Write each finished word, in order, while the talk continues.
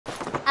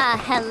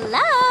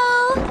Hello?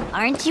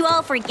 Aren't you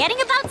all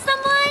forgetting about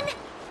someone?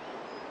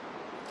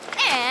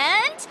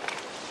 And...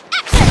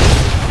 action!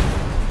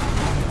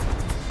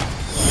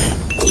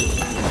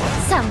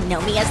 Some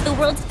know me as the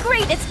world's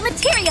greatest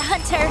materia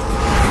hunter.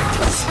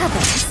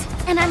 Others,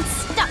 an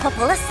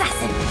unstoppable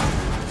assassin.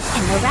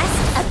 And the rest,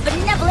 a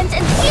benevolent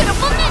and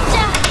beautiful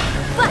ninja.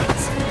 But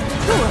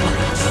who am I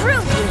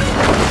truly?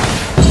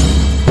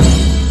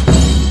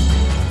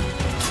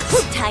 Who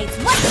ties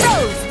what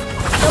rose?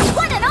 The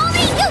one and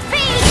only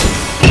Yuffie!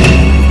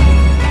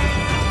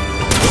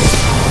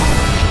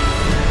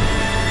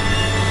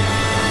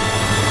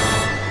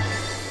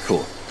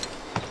 Cool.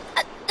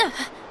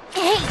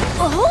 Hey,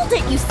 hold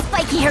it, you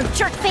spiky-haired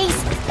jerkface!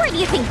 Where do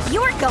you think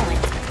you're going?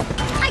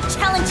 I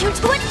challenge you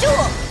to a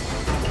duel!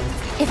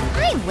 If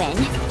I win,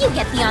 you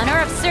get the honor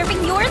of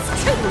serving yours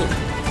truly.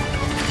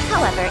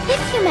 However,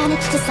 if you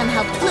manage to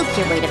somehow fluke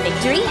your way to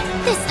victory,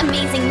 this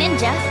amazing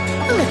ninja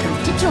will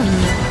agree to join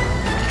you.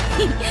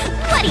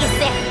 What do you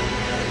say?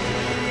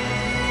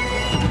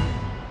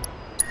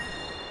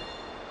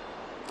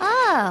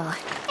 Oh,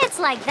 it's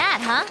like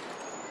that, huh?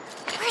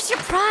 Where's your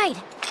pride?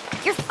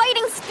 Your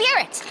fighting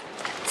spirit?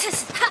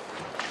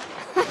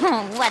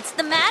 What's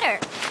the matter?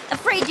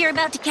 Afraid you're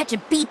about to catch a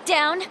beat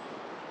down?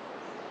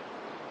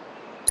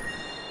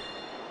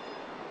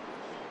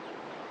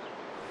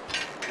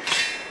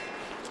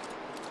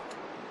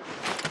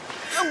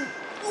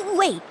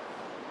 Wait,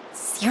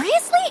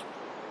 seriously?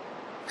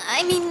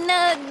 I mean,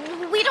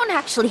 we don't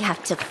actually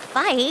have to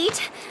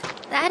fight.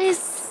 That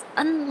is,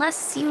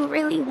 unless you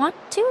really want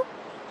to.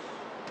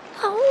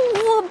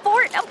 Oh,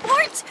 abort,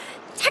 abort!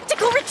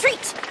 Tactical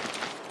retreat!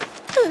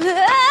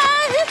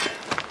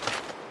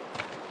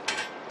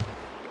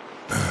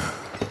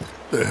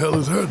 The hell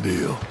is her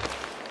deal?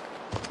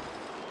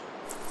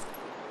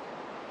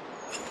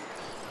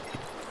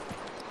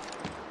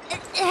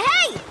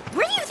 Hey!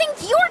 Where do you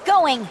think you're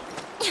going?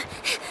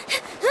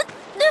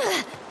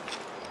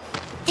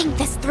 Think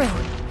this through.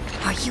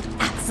 Are you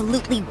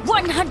absolutely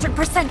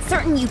 100%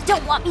 certain you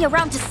don't want me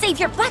around to save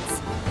your butts?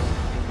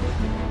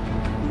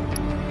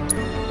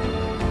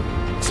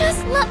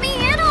 Just let me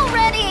in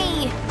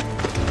already!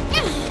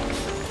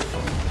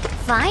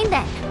 Fine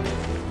then.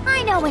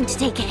 I know when to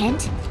take a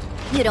hint.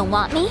 You don't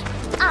want me?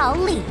 I'll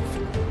leave.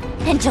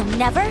 And you'll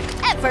never,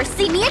 ever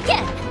see me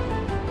again!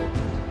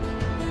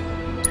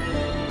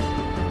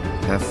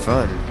 Have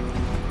fun.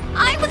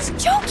 I was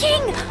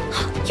joking!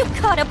 You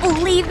gotta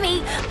believe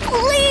me!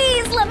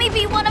 Please let me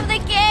be one of the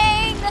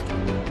gang!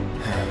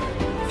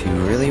 If you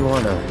really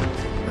wanna,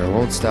 I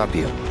won't stop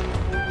you.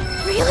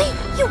 Really?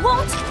 You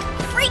won't?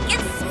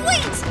 Freaking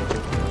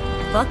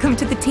sweet! Welcome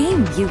to the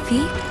team,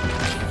 Yuffie.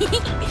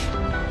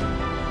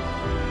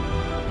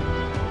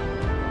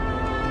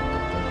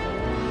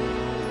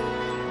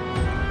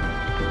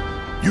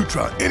 You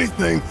try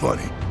anything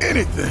funny,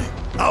 anything,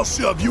 I'll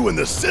shove you in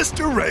the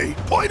Sister Ray,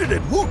 pointed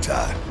at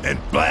Wutai, and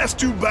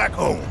blast you back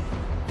home.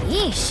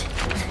 Yeesh.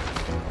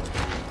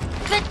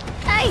 But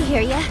I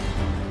hear ya.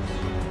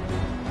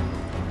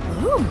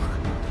 Ooh.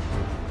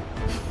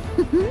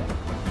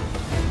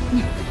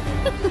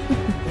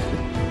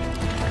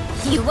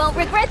 You won't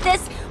regret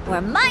this,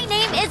 or my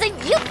name isn't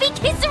Yuffie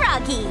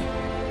Kisaragi.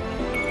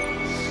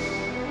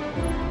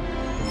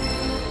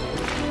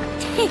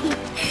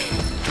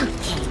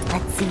 Okay,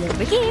 let's see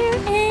over here,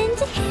 and...